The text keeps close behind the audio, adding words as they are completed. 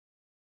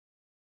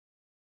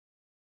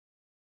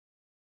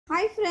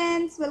Hi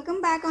friends,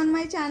 welcome back on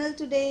my channel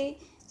today.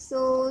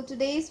 So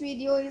today's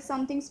video is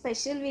something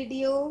special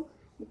video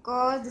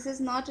because this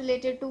is not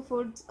related to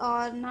foods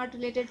or not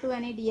related to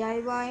any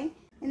DIY.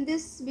 In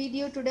this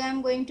video today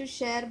I'm going to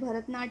share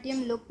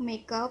Bharatnatyam look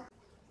makeup.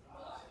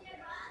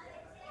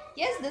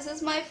 Yes, this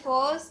is my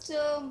first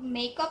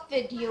makeup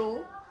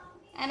video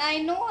and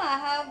I know I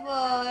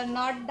have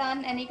not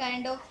done any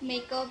kind of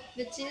makeup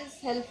which is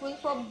helpful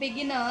for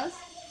beginners,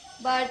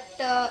 but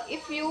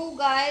if you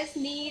guys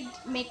need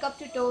makeup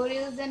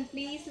tutorials then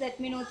please let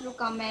me know through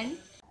comment.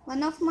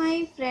 One of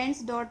my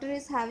friend's daughter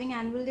is having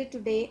annual day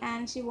today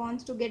and she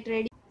wants to get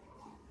ready.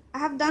 I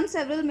have done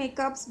several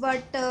makeups,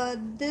 but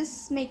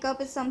this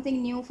makeup is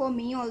something new for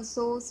me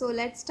also, so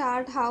let's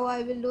start how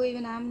I will do.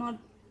 Even I am not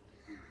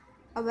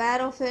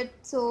aware of it,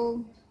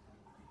 so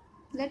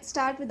let's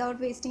start without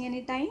wasting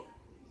any time.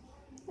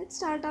 Let's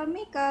start our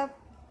makeup.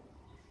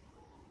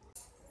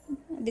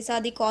 These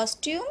are the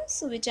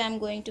costumes which I am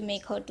going to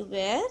make her to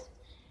wear.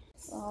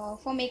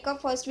 For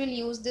makeup, first we'll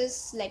use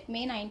this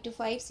Lakme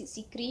 925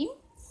 CC cream.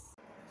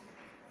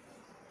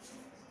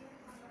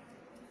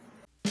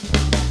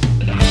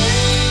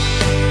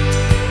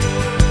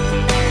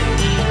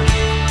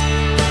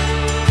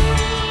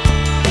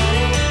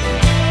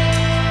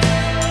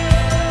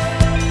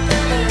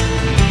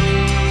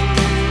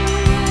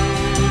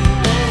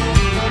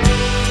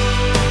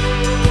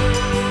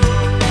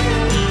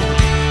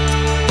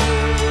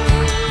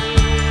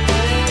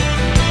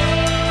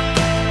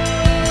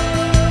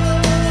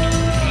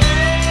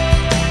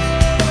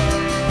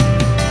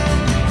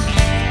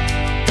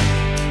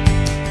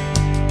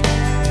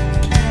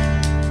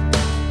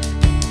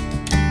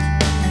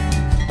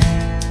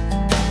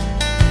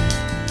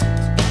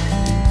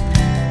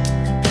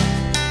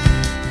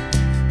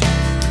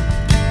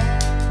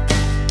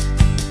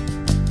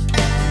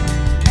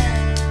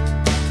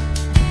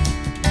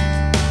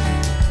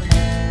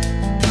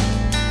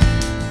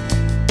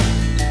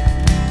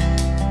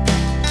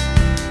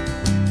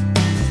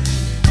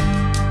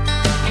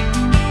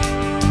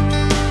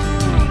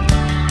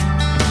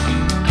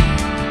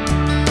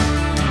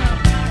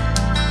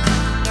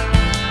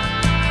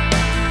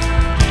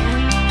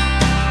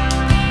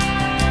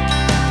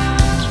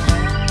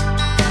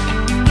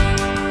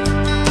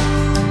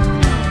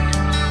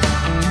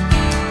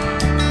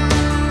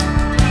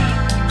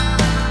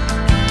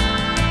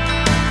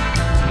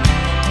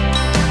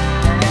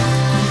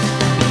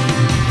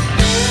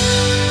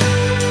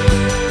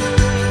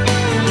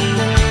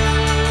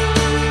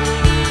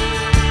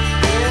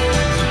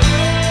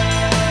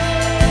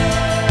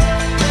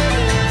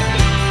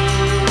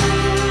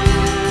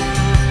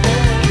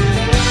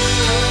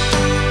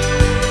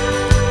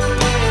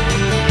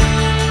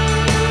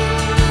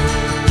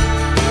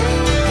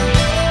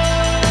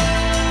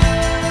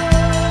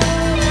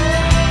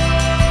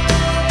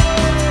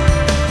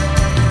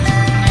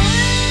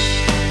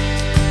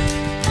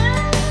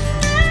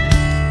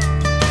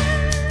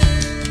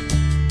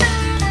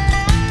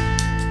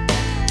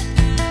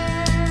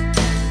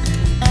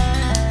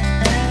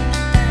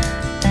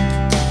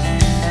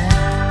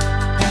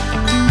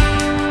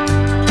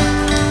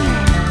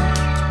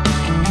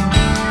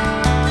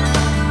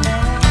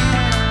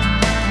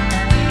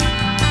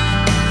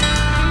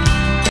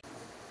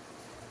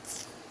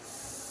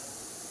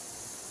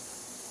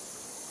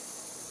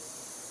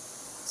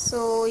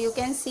 So you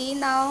can see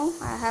now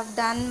I have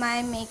done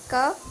my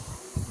makeup.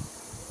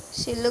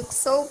 She looks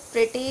so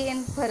pretty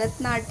in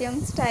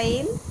Bharatnatyam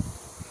style.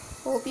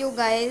 Hope you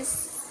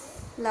guys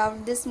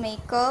loved this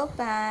makeup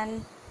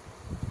and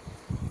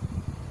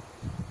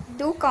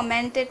do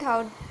comment it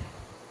how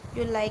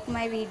you like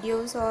my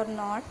videos or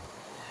not.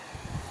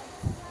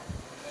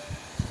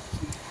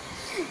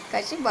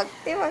 कशी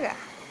बघते बघा.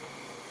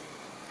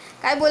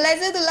 काय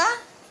बोलायचंय तुला?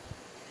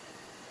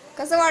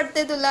 कसं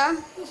वाटते तुला?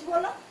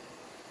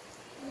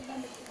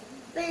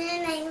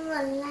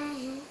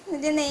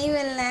 मुझे नहीं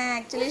बोलना है.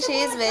 Actually she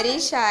is very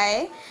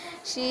shy.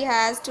 She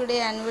has today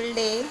annual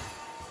day.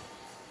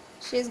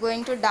 She is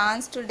going to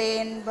dance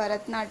today in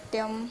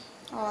Bharatnatyam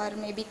or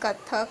maybe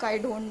Kathak. I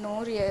don't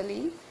know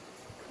really.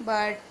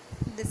 But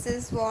this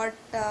is what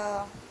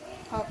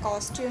her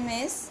costume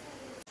is.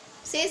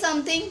 Say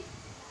something.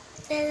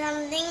 Say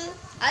something.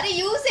 Are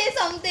you say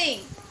something?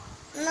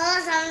 No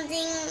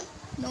something.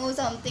 No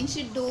something.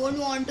 She don't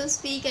want to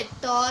speak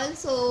at all.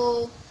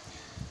 So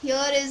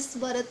here is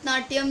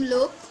Bharatnatyam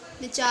look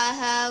which I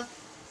have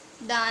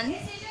done.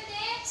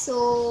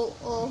 So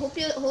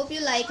hope you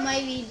like my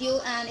video,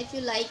 and if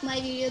you like my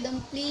video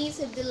then please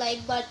hit the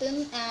like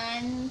button,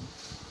 and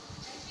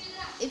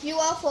if you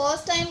are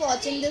first time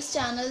watching this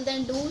channel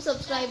then do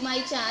subscribe my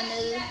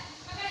channel.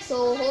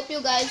 So hope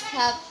you guys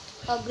have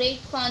a great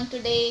fun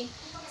today.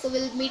 So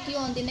we'll meet you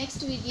on the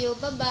next video.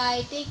 Bye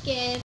bye, take care.